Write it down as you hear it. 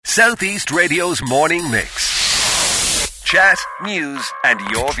Southeast Radio's morning mix. Chat, news and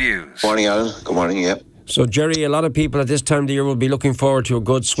your views. Morning, Alan. Good morning, yeah. So, Jerry, a lot of people at this time of the year will be looking forward to a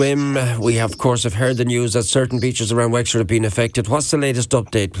good swim. We have, of course, have heard the news that certain beaches around Wexford have been affected. What's the latest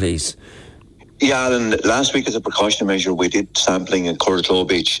update, please? Yeah, Alan, last week as a precautionary measure, we did sampling in Courtlow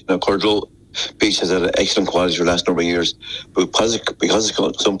Beach. Now, Courtlow Beach has had an excellent quality for the last number of years, but because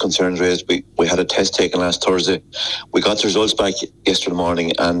of some concerns raised, we had a test taken last Thursday. We got the results back yesterday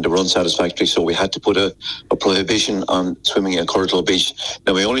morning and they were unsatisfactory, so we had to put a prohibition on swimming in Courtlow Beach.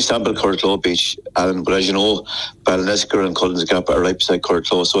 Now, we only sampled Courtlow Beach, Alan, but as you know, Ballinesker and Cullen's Gap are right beside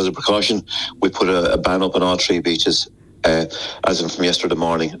Courtlow, so as a precaution, we put a ban up on all three beaches. As in from yesterday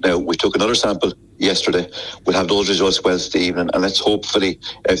morning. Now, we took another sample yesterday. We'll have those results Wednesday evening, and let's hopefully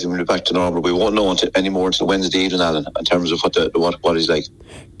everything will be back to normal. We won't know anymore until Wednesday evening, Alan, in terms of what the water is like.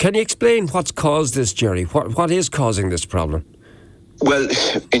 Can you explain what's caused this, Jerry? What is causing this problem? Well,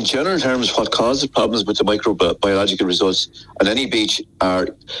 in general terms, what causes problems with the microbiological results on any beach are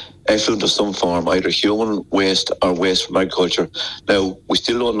effluent of some form, either human waste or waste from agriculture. Now, we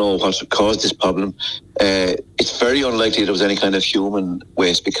still don't know what caused this problem. It's very unlikely there was any kind of human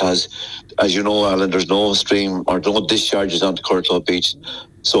waste because, as you know, Alan, there's no stream or no discharges onto Courtlow Beach.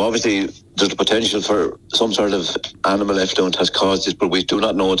 So obviously there's the potential for some sort of animal effluent has caused this, but we do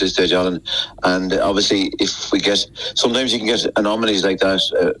not know at this stage, Alan. And obviously sometimes you can get anomalies like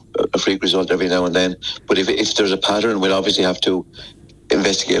that, a freak result every now and then. But if there's a pattern, we'll obviously have to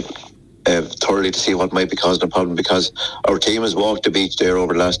investigate thoroughly to see what might be causing the problem, because our team has walked the beach there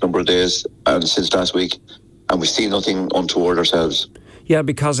over the last number of days and since last week, and we see nothing untoward ourselves. Yeah,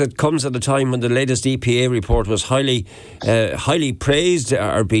 because it comes at a time when the latest EPA report was highly praised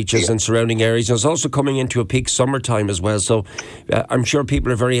our beaches and surrounding areas. It's also coming into a peak summertime as well. So I'm sure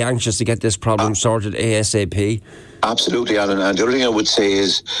people are very anxious to get this problem sorted ASAP. Absolutely, Alan. And the other thing I would say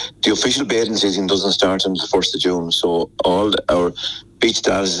is the official bathing season doesn't start until the 1st of June. So all our beach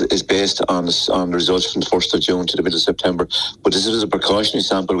data is based on the results from the 1st of June to the middle of September. But this is a precautionary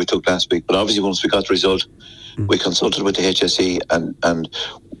sample we took last week. But obviously once we got the result, we consulted with the HSE and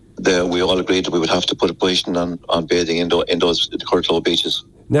we all agreed that we would have to put a prohibition on bathing in the Courtlow beaches.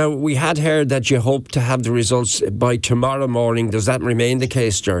 Now, we had heard that you hope to have the results by tomorrow morning. Does that remain the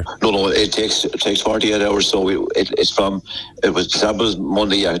case, Ger? No, it takes 48 hours. So it was samples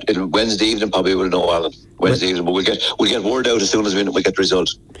Monday. Wednesday evening probably we'll know, Alan. Wednesday evening, but we'll get word out as soon as we get the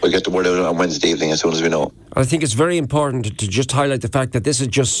result. We'll get the word out on Wednesday evening as soon as we know. I think it's very important to just highlight the fact that this is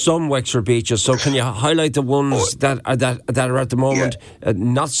just some Wexford beaches. So can you highlight the ones that are at the moment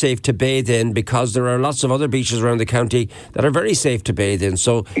not safe to bathe in, because there are lots of other beaches around the county that are very safe to bathe in.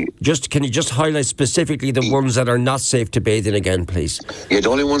 So can you just highlight specifically the ones that are not safe to bathe in again, please? Yeah, the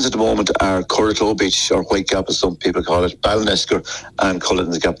only ones at the moment are Courtlow Beach, or White Gap as some people call it, Ballinesker and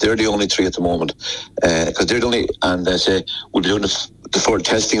Cullen's Gap. They're the only three at the moment, because they're the only, and they say we'll be doing the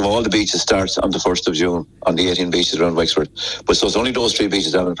testing of all the beaches starts on the 1st of June on the 18 beaches around Wexford. But so it's only those three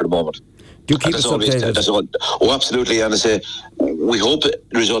beaches, Alan, for the moment. Do keep us updated. Oh, absolutely. And I say we hope the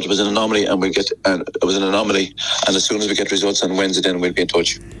result was an anomaly, and it was an anomaly. And as soon as we get results on Wednesday, then we'll be in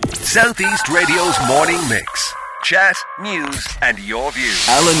touch. Southeast Radio's morning mix. Chat, news and your views.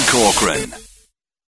 Alan Corcoran.